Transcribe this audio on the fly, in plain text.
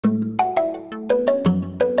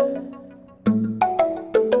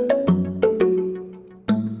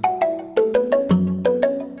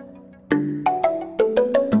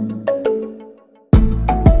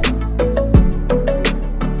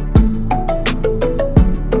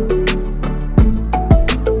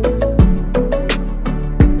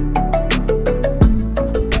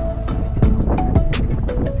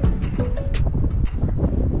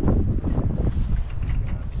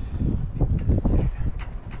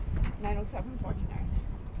907.49.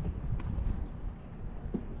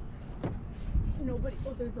 Nobody.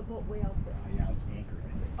 Oh, there's a boat way out there. Yeah, it's anchored, I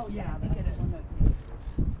think. Oh yeah, I think it is.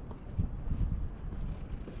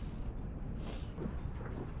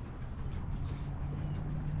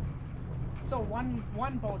 So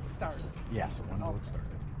one boat started. Yeah, so one boat started.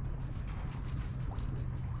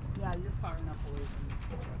 Yeah, you're far enough away from this.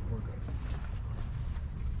 We're good.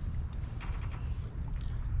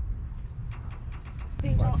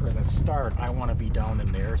 But for the start, I want to be down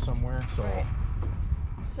in there somewhere. So. Right.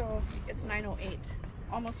 So it's 9:08,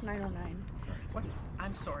 almost 9:09. What?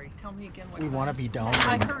 I'm sorry. Tell me again what. We want to be down.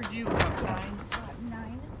 I heard you about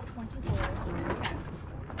 9:24:10,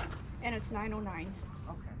 and it's 9:09.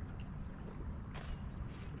 Okay.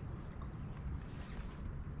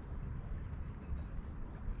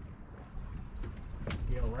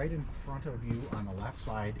 Gail, right in front of you on the left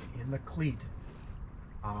side in the cleat,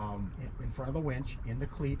 in front of the winch, in the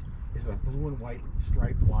cleat, is a blue and white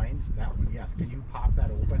striped line. That one, yes. Can you pop that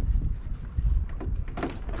open? There we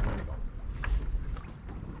go.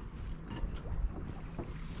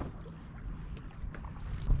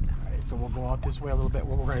 Alright, so we'll go out this way a little bit.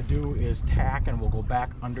 What we're going to do is tack and we'll go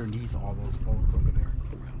back underneath all those boats over there.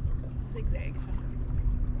 Zigzag.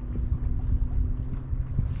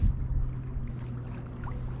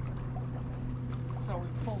 So we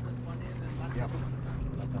pull this one in and let Yep. this one.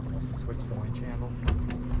 Let them also switch the winch handle.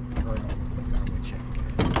 Or no, we've got a winch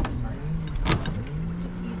handle. Sorry. It's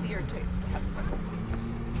just easier to have several things.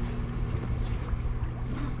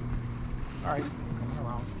 Alright, coming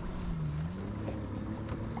around.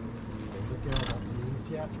 Hold it there, don't release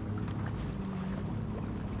yet.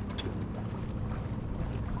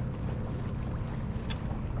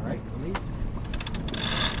 Alright, release.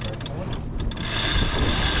 Start going.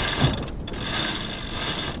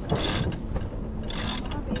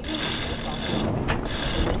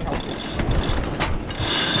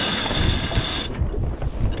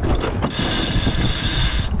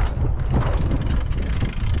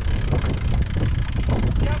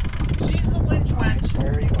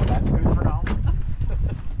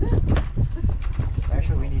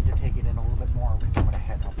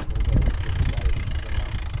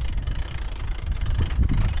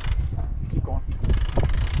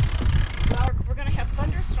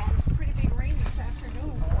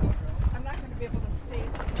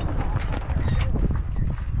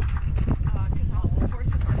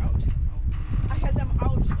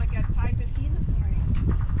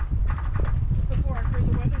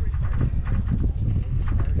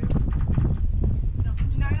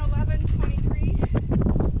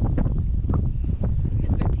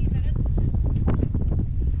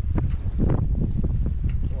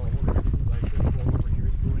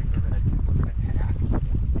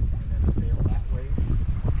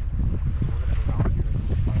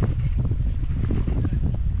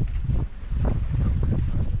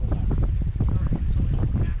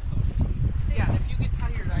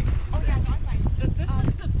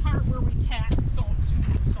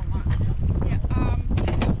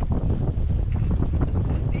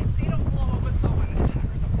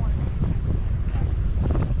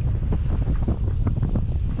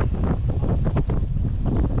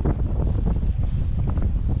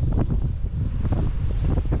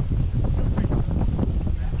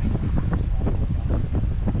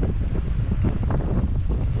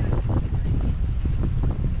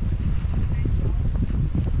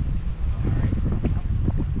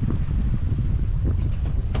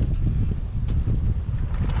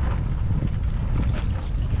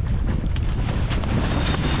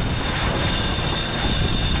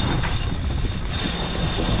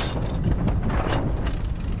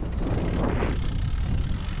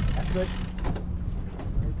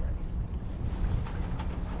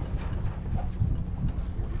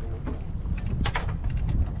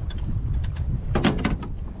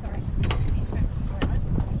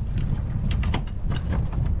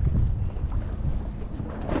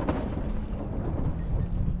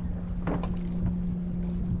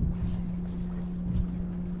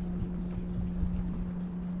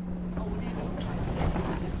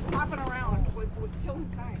 killing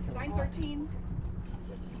time. 9:13,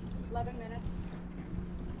 11 minutes.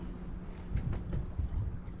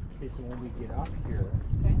 Okay, so when we get up here,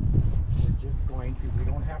 Okay. we're just going to, we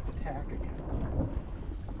don't have to tack again.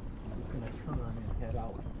 We're just going to turn and head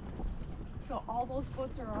out. So all those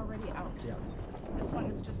boats are already out. Yeah. This one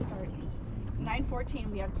is just starting.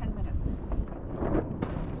 9:14, we have 10 minutes.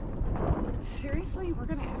 Seriously, we're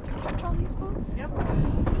gonna have to catch all these boats? Yep.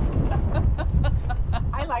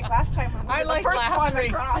 I like last time when we were the first one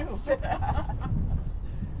across.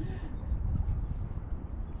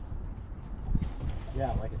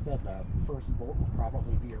 Yeah, like I said, the first boat will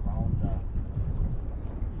probably be around the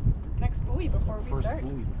Next buoy before we first start.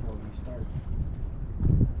 buoy before we start.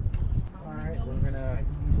 All right, we're gonna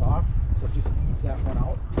ease off. So just ease that one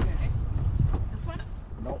out. Okay. This one?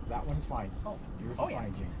 Nope, that one's fine. Oh. Yours Oh, is yeah.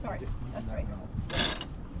 fine, James. Sorry. Just easing That's that right. one out.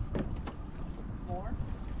 More?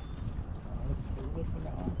 Let's hold it for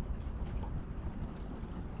now.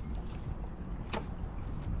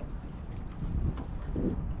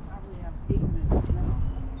 Probably have 8 minutes now.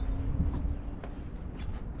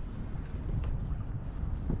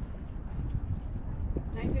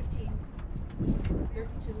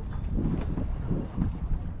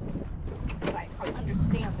 But I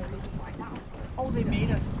understand the reason why now. Oh, they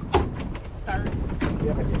made us start. We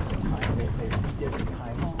have a different time. They different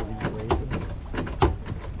times for these races.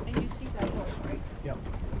 And you see that boat, right? Yep.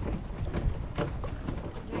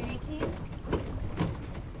 918?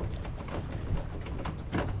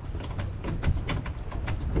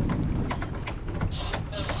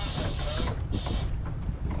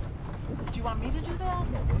 Do you want me to do that?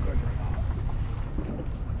 No, we're good right now.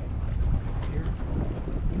 Here.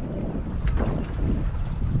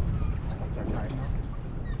 What's our time now?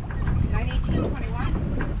 918:21?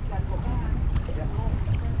 Gotta go back. Yeah. Oh,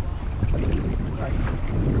 Right.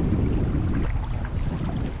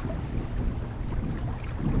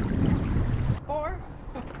 4,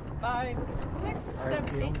 5, 6, All right,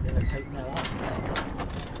 7, Gail, 8. we're gonna tighten that up.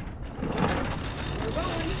 We're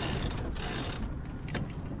going.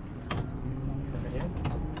 Come in.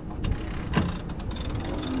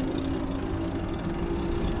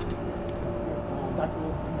 That's a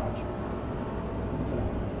little too much. So,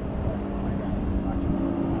 sorry, my bad. Watch it.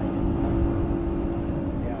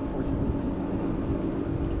 Yeah, unfortunately.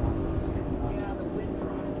 Yeah, the wind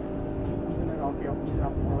dropped. Easing it out, Gail. Ease it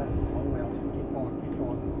up all the way out. Keep going, keep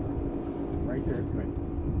going. Right there is good.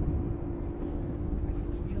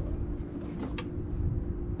 Feel it.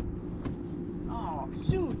 Oh,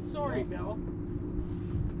 shoot. Sorry, Yeah. Bill.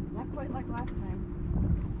 Not quite like last time.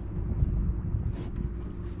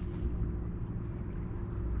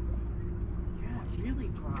 Yeah, it really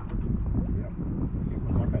dropped. Yep. It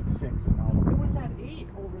was up at 6 and now It look was at at 8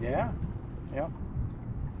 over there. Yeah. Yep.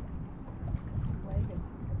 Flag is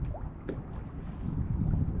just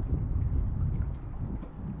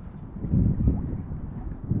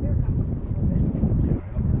Here it comes a little bit. Yeah,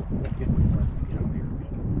 it'll get some rest to get out here.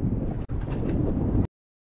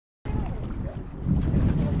 Yeah.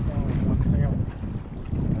 It's only sailing one sail.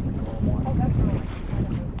 That's the whole one. Oh, that's rolling.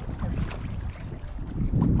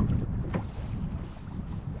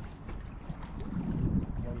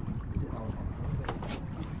 Yeah, you can ease it out a little bit.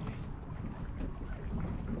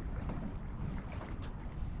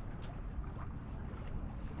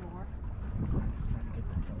 More. I'm just trying to get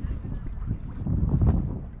the tailgates.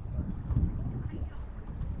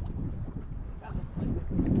 That looks like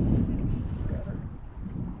it. Better.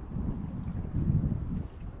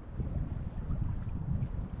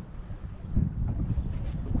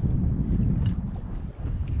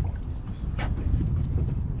 Ease this a bit.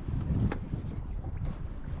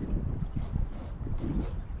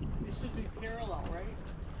 It should be parallel, right?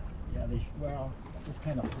 Yeah, well, just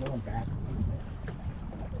kind of flowing back a little bit.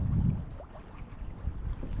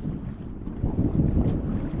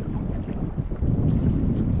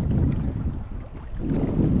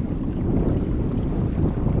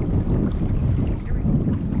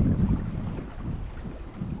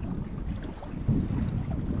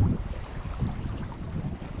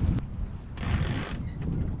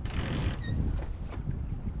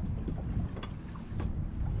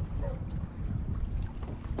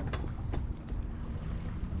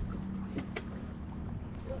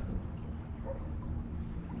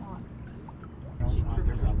 Here we go.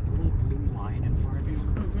 There's a little blue line in front of you.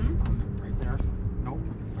 Mm-hmm. Right there. Nope.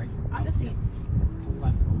 Right. On the seat. Pull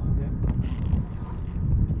that a little bit.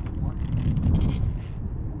 More.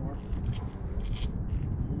 More.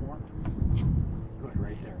 More. Good.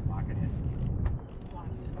 Right there. Lock it in.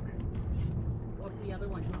 Okay. What's the other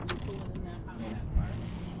one? You want me to pull it in that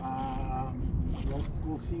far?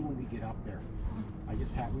 We'll see when we get up there.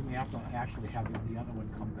 We may have to actually have the other one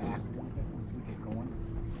come back a little bit once we get going.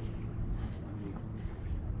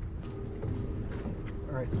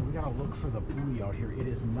 All right, so we gotta look for the buoy out here. It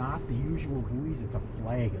is not the usual buoys, it's a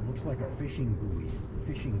flag. It looks like a fishing buoy,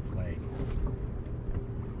 fishing flag.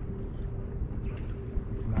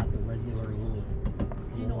 It's not the regular little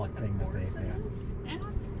Do you know blow-up what the thing that course they've had. is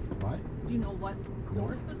at? What? Do you know what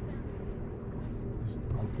course it's Just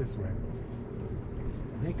out this way.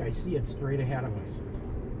 I think I see it straight ahead of us.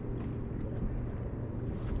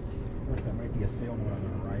 Of course, that might be a sailboat on the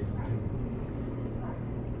horizon too.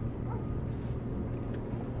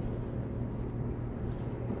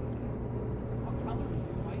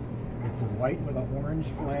 It's white with an orange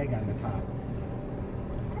flag on the top.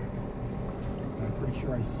 I'm pretty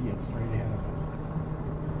sure I see it straight ahead of us.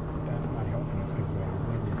 That's not helping us because the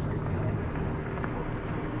wind is right behind us.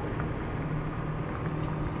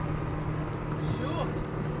 Shoot!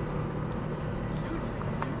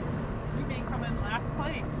 We may come in last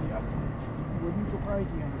place. Yep. Wouldn't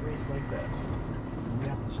surprise me on a race like this. We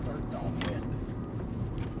have to start downwind.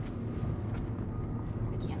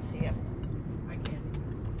 I can't see it. I can't.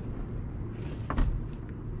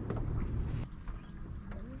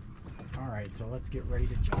 Alright, so let's get ready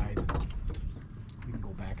to jibe. We can go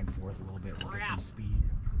back and forth a little bit. We'll get some speed.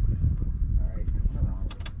 Alright, coming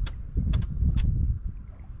around.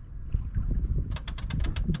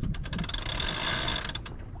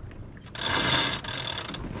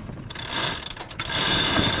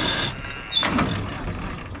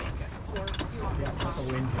 Yeah, put the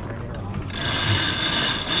wind generator on.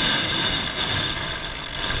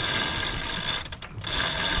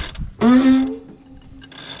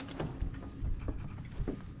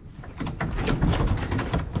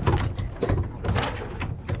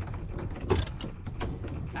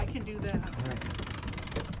 I can do that. Alright.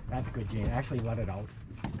 That's good, Jane. Actually, let it out.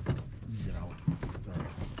 Ease it out. It's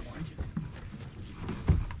alright. Just orange it.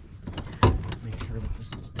 Make sure that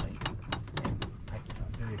this is tight.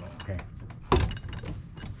 There you go. Okay.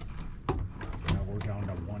 Now we're down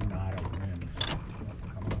to 1 knot of wind. Coming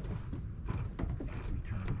up as we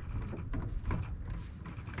turn.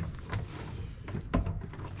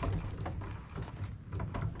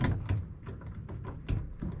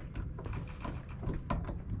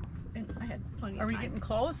 And I had plenty Are of we time. getting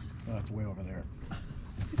close? Oh, it's way over there.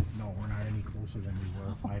 No, we're not any closer than we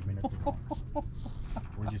were 5 minutes ago.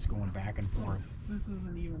 We're just going back and forth. This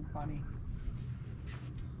isn't even funny.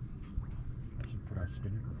 I should put our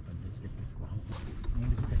spinner group and just get this going.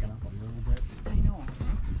 Wind is picking up a little bit. I know.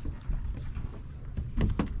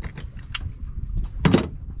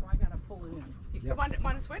 So I gotta pull it in. Yep.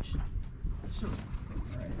 Want to switch? Sure.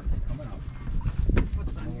 Alright, coming up.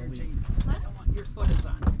 What's on your Slowly. Jane? I don't want your foot is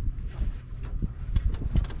on.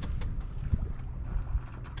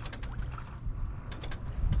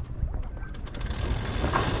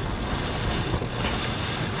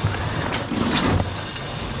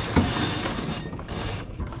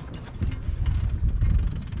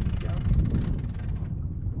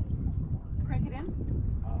 Crank it in?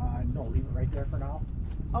 No, leave it right there for now.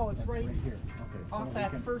 Oh, it's That's right here. Okay, so off we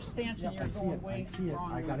that can, first stanchion. yeah, You're I see going it. way I see it.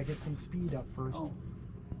 wrong. I gotta way. get some speed up first. Oh.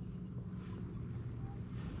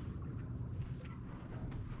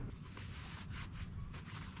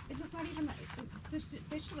 It was not even.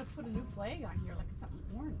 They should have put a new flag on here, like it's something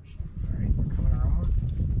orange. Alright, we're coming around.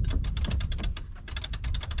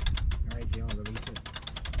 Alright, Gail, release it.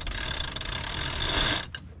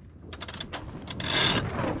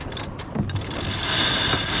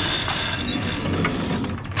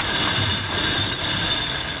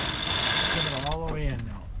 Get it all the way in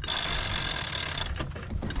now.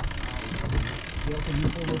 Gail, can you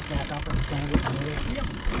pull this back up and stand it? Yep.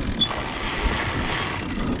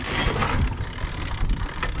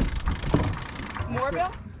 More,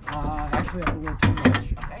 Bill? Actually, that's a little too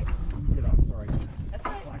much. Okay. Ease it up, sorry. That's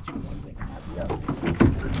all right. Watching one thing, not the other.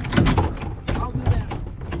 I'll do that.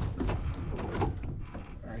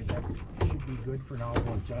 Alright, that should be good for now.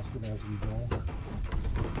 We'll adjust it as we go.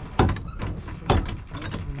 So that's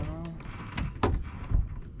good for now.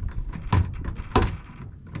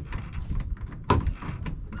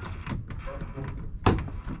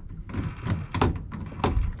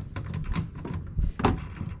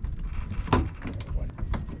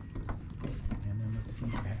 And then let's see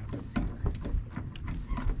what happens here.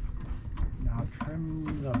 Now trim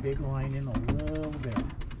the big line in a little bit.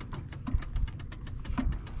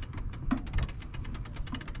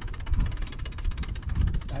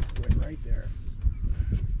 That's good right there.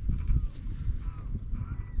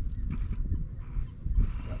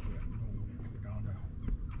 That's it. We're down to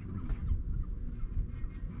 3.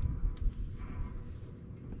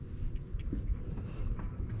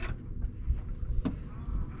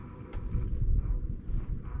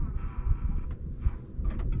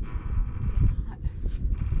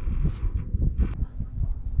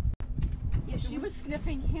 Yeah, she was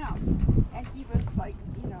sniffing him, and he was like,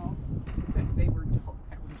 you know, They were dope.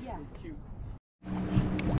 That was Yeah. really cute.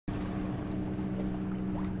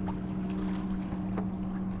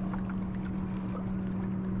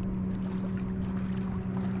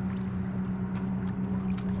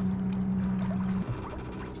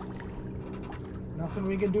 Nothing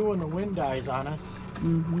we can do when the wind dies on us.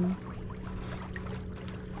 Mm-hmm.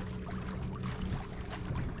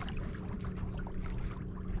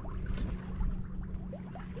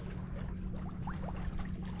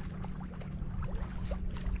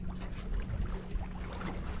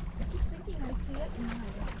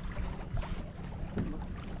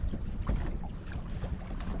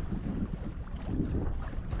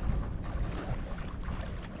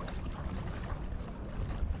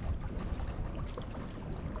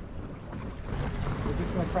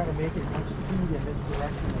 make as much speed in this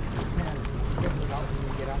direction as you can. Get it out when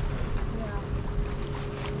you get up there. Yeah.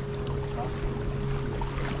 Trust me, you can see it.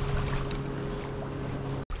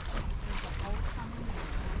 There's a house coming and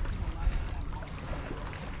I don't see the light of that house.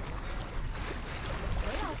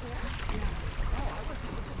 Way out there? Yeah. Oh, I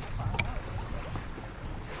wasn't looking that far out.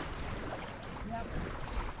 Yep.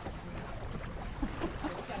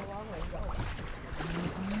 It's got a long way to go.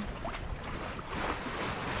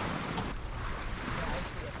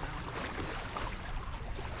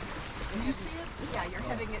 You see it? Yeah, you're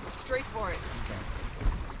heading it straight for it. Okay.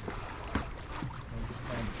 I'm just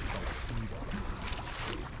trying to keep our speed up.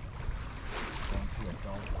 Going to a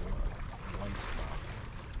dull light stop.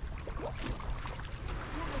 Yeah,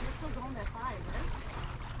 but you're still going that 5, right?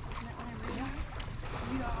 Isn't that what I'm reading? Yeah.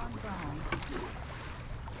 Speed on down.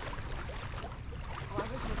 Well, I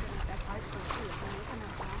was looking at that 5 too. Am I looking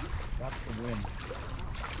at down? That's the wind.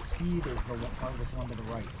 Speed is the farthest one to the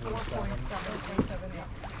right, 4.7. 4.7, yeah.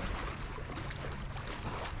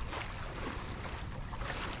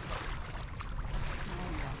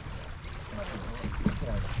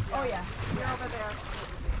 Oh yeah, you're over there.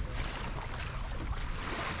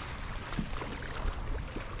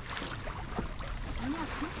 We're not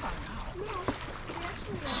too far now. No, we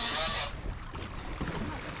actually are.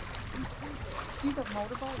 See the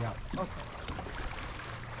motorboat? Yeah. Okay.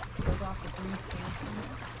 Goes off the green stand.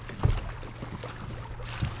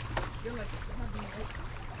 You're like, hugging right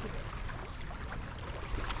to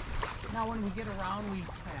it. Now when we get around, we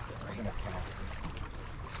tap, We're right? gonna pass it.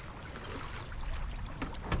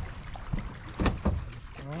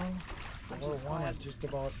 Well, floor 1 is just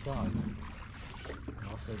about done.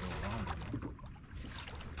 I'll say we're wrong again.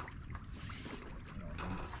 Yeah,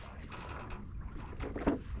 I'm just fine.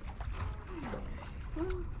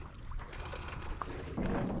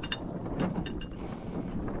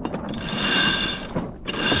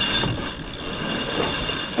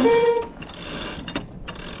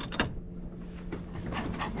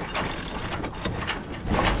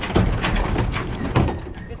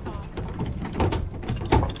 It's off.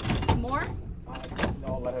 More?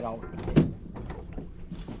 No, let it out.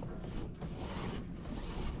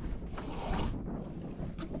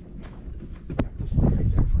 Yeah, just stay right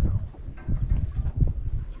there for now.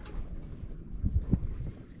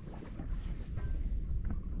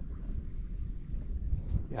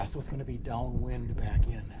 Yeah, so it's going to be downwind back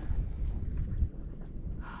in.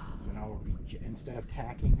 So now we'll be, instead of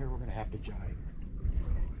tacking here, we're going to have to jibe.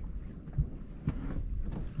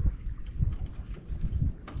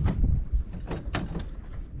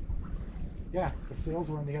 Yeah, the sails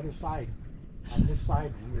were on the other side. On this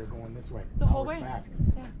side, we were going this way. The Now whole we're way? back.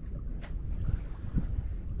 Yeah.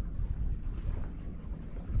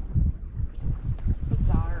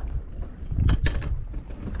 Bizarre.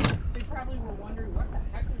 They probably were wondering what the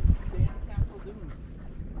heck is Dan Castle doing.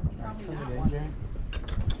 Probably Turn not it in, one. Jan.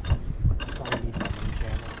 Probably need my new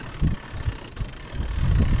channel.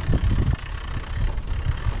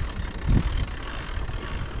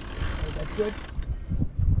 Okay, that's good.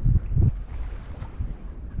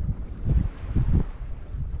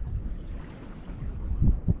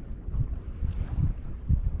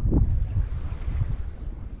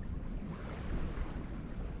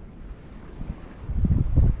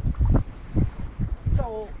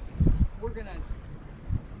 So we're gonna.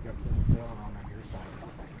 You got to put the sail around on your side.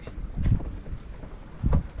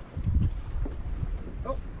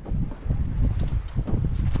 Oh.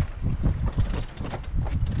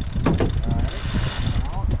 Alright,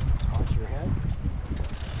 now, watch your head.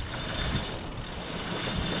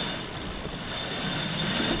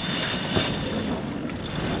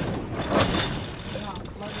 Yeah,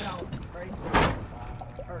 let it out, right?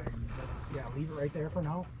 Yeah, leave it right there for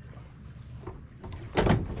now.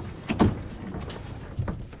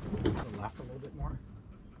 To the left a little bit more.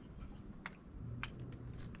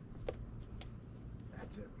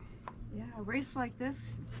 That's it. Yeah, a race like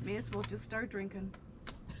this, may as well just start drinking.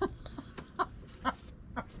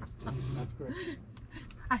 That's good.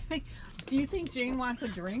 I think. Do you think Jane wants a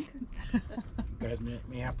drink? You guys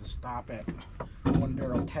may have to stop at One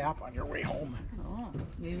Barrel Tap on your way home. Oh,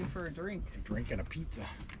 maybe for a drink. A drink and a pizza. Right,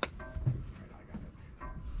 I got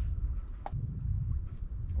it.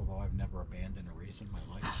 Although I've never abandoned a race in my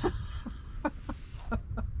life.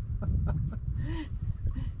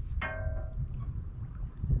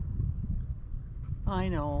 I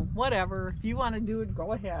know. Whatever. If you want to do it,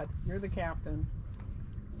 go ahead. You're the captain.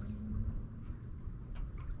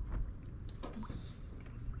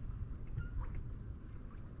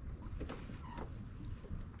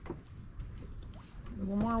 A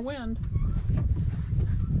little more wind.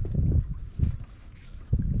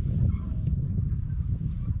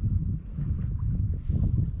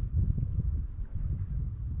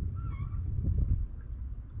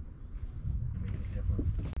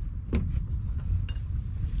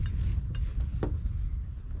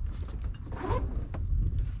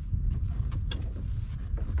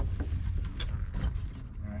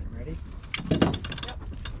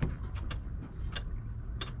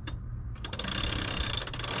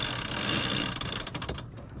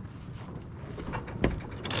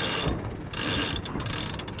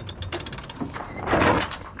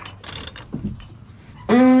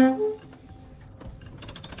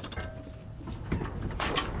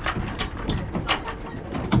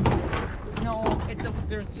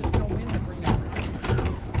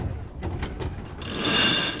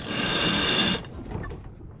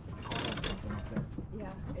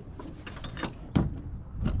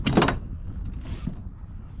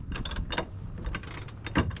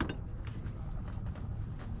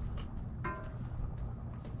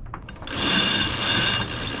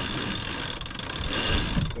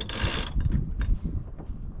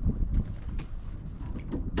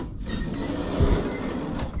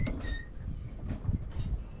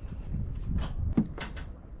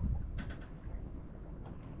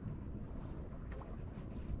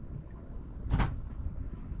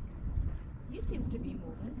 seems to be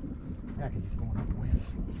moving. Yeah, because he's going upwind.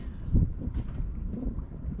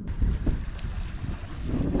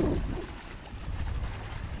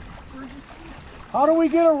 How do we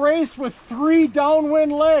get a race with 3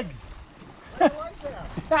 downwind legs? I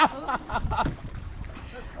like that.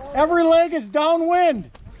 Every leg is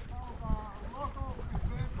downwind.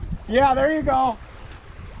 Yeah, there you go.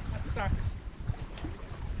 That sucks.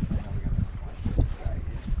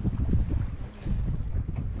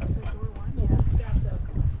 So who's got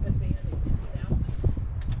the advantage now?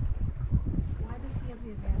 Why does he have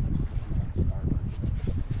the advantage? This is on starboard.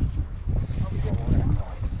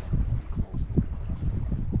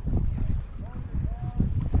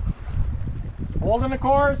 Holding the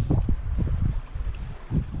course.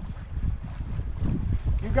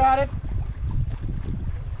 You got it.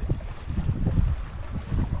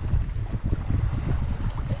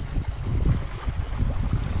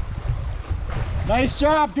 Nice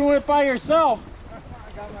job doing it by yourself.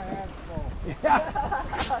 I got my hands full.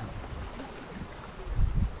 Yeah.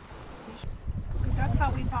 Because that's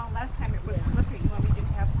how we found last time it was slipping when we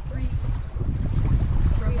didn't have 3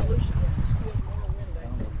 revolutions.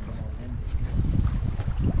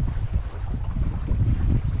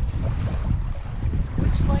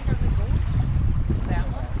 Which leg are they going to? That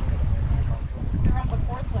one? They're on the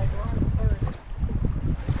 4th leg, we're on the 3rd.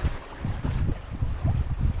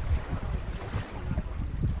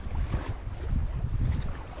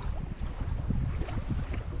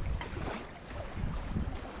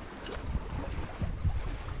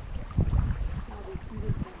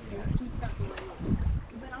 Who's got the right one?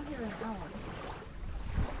 We've been out here an hour.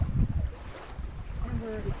 And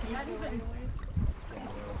we're not even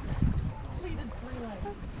completed 3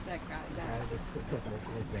 legs. That guy, Yeah, it's like an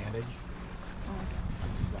advantage.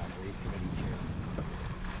 It's that race committee chair.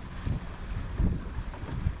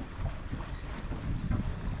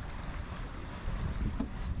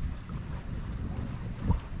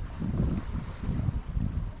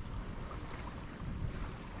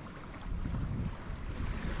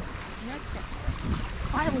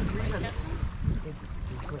 File a grievance.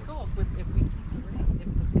 Let's go if we keep the ring, if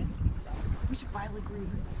the wind keeps up. We should file a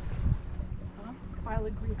grievance. Huh? File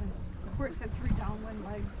a grievance. The court said 3 downwind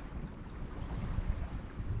legs.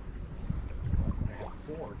 Well, it's gonna have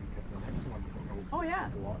 4 because the next one will go. Oh, yeah.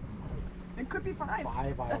 Go up. It could be 5. 4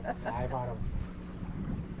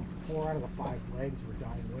 out of the 5 legs were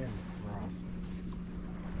downwind for us.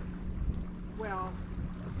 Well,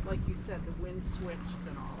 like you said, the wind switched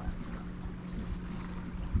and all that stuff.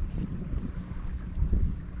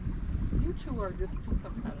 You two are just too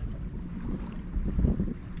competitive.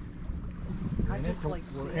 We're I in just it like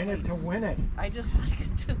we're in it to win it. I just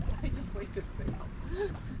like to sail.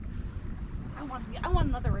 I want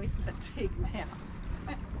another race with a Tig man.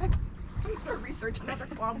 I'm gonna research another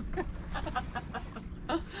club.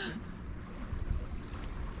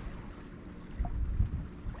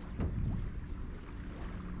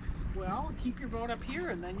 Well, keep your boat up here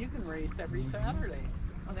and then you can race every Saturday.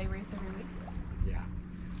 Oh, they race every week? Yeah.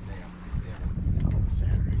 They have a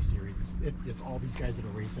Saturday series. It's all these guys that are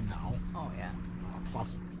racing now. Oh, yeah.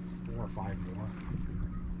 Plus 4 or 5 more.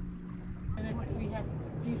 And if we have,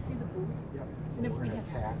 do you see the booth? Yep. So And if we're we gonna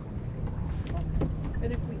have- attack when we go around.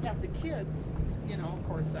 And if we have the kids, you know, of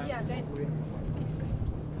course that's... Yeah, they, Wait a minute.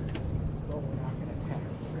 No, we're not gonna attack.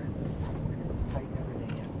 We're gonna just tighten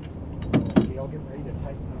everything in. Gail, get ready to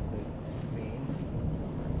tighten up the main.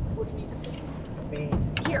 What do you mean the kids? The main.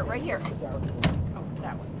 here, right here. The dark one. Oh,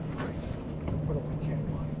 that one. Put a wind check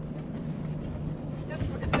on it. This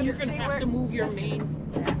is gonna You're going stay to have where to move your this- main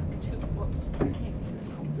back too. Whoops, I can't get this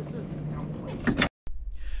out. This is a dumb place.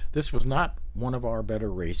 This was not one of our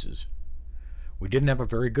better races. We didn't have a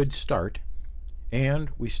very good start, and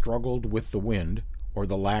we struggled with the wind, or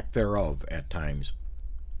the lack thereof, at times.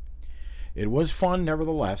 It was fun,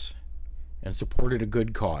 nevertheless, and supported a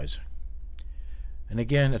good cause. And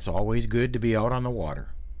again, it's always good to be out on the water.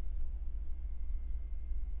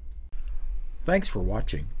 Thanks for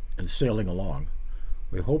watching and sailing along.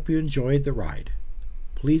 We hope you enjoyed the ride.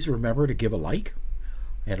 Please remember to give a like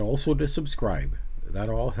and also to subscribe. That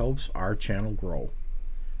all helps our channel grow.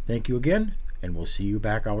 Thank you again, and we'll see you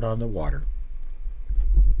back out on the water.